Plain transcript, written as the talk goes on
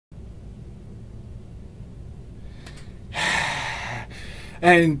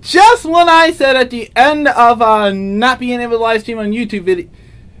And just when I said at the end of not being able to live stream on YouTube video,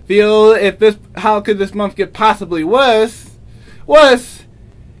 how could this month get possibly worse?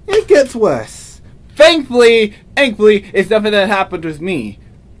 It gets worse. Thankfully, it's nothing that happened with me,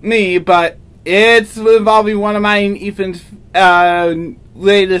 but it's involving one of mine, Ethan's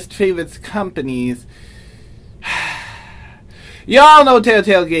latest favorite companies. Y'all know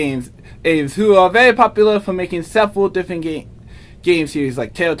Telltale Games, who are very popular for making several different game series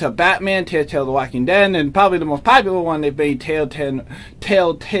like Telltale Batman, Telltale The Walking Dead, and probably the most popular one they've made, Telltale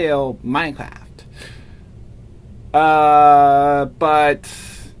Minecraft. But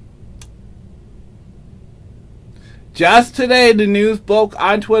just today, the news broke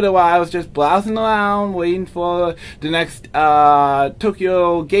on Twitter while I was just browsing around, waiting for the next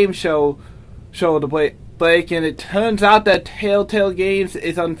Tokyo Game Show to break, and it turns out that Telltale Games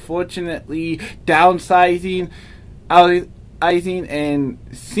is unfortunately downsizing, and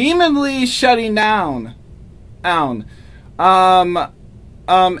seemingly shutting down. And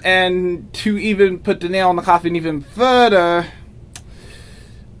to even put the nail in the coffin even further,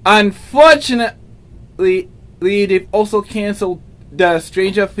 unfortunately, they've also canceled the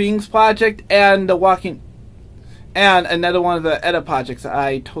Stranger Things project and another one of the other projects.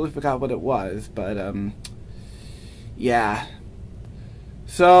 I totally forgot what it was, but yeah.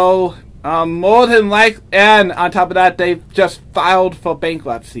 So more than likely, and on top of that, they've just filed for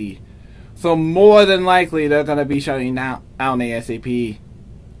bankruptcy. So more than likely, they're gonna be shutting down ASAP.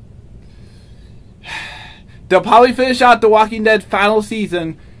 They'll probably finish out The Walking Dead final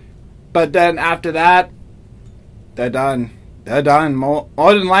season, but then after that, they're done. They're done. More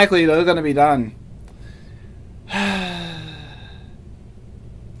than likely, they're going to be done.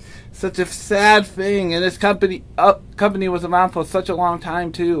 Such a sad thing, and this company was around for such a long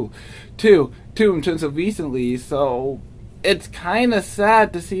time too, in terms of recently. So it's kind of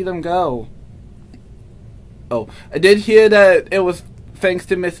sad to see them go. Oh, I did hear that it was thanks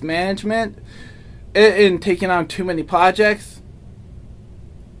to mismanagement in taking on too many projects,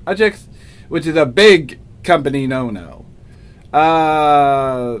 which is a big company no-no.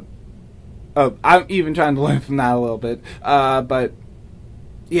 I'm even trying to learn from that a little bit. But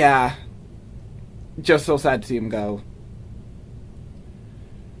yeah, just so sad to see him go.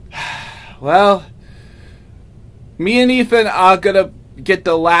 Well, me and Ethan are gonna get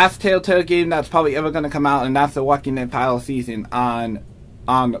the last Telltale game that's probably ever gonna come out, and that's the Walking Dead final season on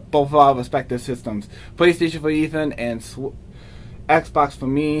both of our respective systems. PlayStation for Ethan and Xbox for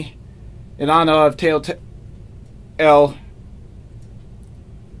me, in honor of Telltale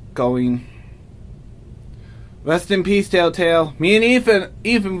going. Rest in peace, Telltale. Me and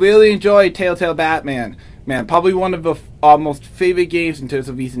Ethan really enjoyed Telltale Batman. Man, probably one of our most favorite games in terms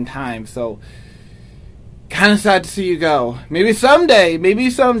of recent times. So, kind of sad to see you go. Maybe someday,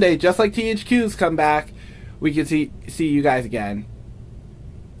 just like THQ's come back, we can see you guys again.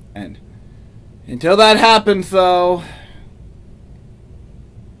 And until that happens, though,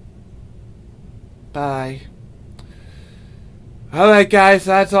 bye. Alright guys,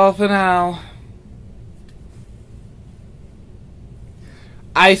 that's all for now.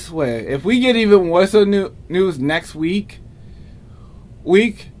 I swear, if we get even worse news next week,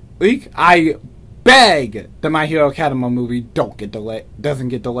 I beg that My Hero Academia movie doesn't get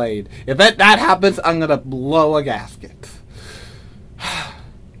delayed. If that happens, I'm gonna blow a gasket.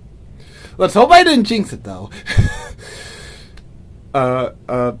 Let's hope I didn't jinx it though.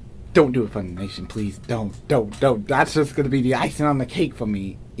 Don't do it, Funimation, please. Don't. That's just going to be the icing on the cake for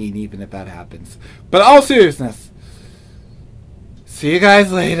me, even if that happens. But all seriousness, see you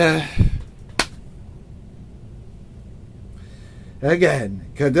guys later. Again,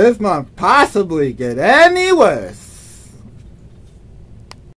 could this month possibly get any worse?